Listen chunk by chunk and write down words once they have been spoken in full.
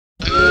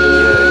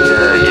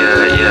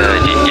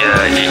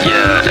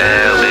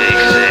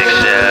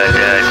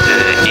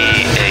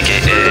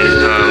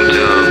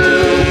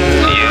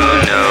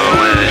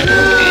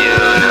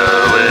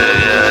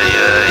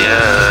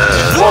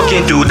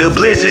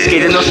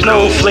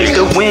snowflakes.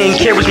 The wind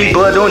carries me,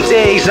 but on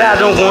days I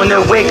don't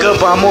wanna wake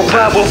up, I'm more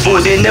powerful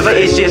than ever.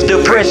 It's just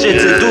the pressure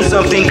to do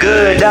something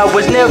good. I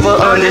was never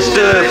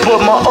understood.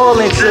 Put my all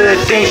into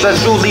things I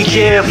truly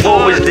care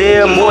for. Is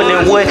there more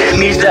than what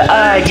meets the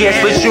eye? Yes,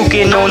 but you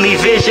can only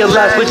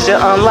visualize what you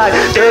unlock.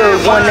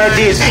 Third one, that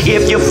is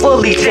if you're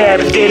fully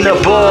tapped in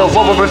above.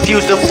 Or I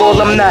refuse to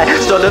fall, I'm not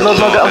starting no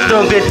longer. I'm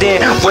stronger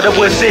than what I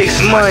was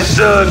 6 months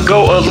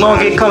ago.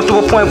 Along it comes to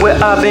a point where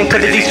I've been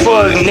cutting these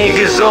fuck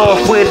niggas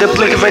off with a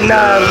blink of an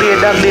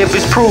eyelid. I live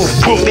is proof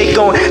they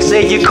gon'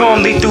 say you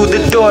calmly through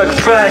the dark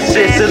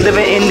process of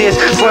living in this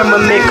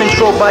firmament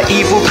controlled by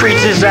evil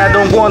creatures. I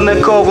don't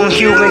wanna call them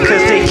human,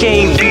 cause they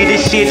can't be.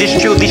 This shit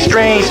is truly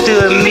strange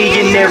to me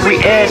in every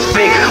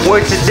aspect.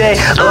 Word today,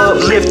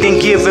 uplifting,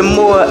 giving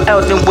more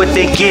out than what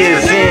they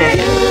giving.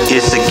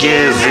 It's a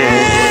given,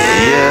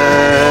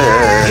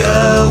 yeah.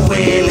 Go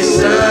when the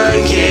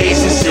sun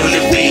gets and soon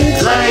to be.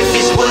 Life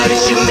is what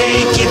you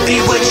make it be,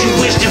 what you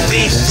wish to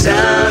be.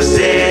 Times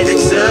that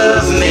it's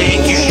tough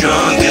make you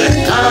stronger.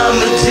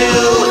 I'ma do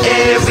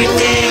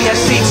everything I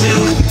see to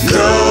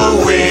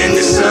go when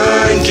the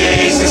sun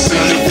gets and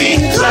soon to be.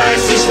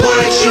 Life is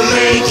what you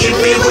make it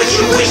be, what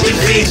you wish to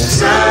be.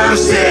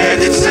 Times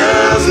that it's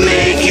tough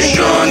make you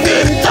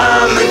stronger.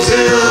 I'ma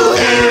do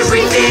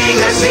everything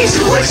I see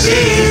to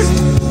achieve.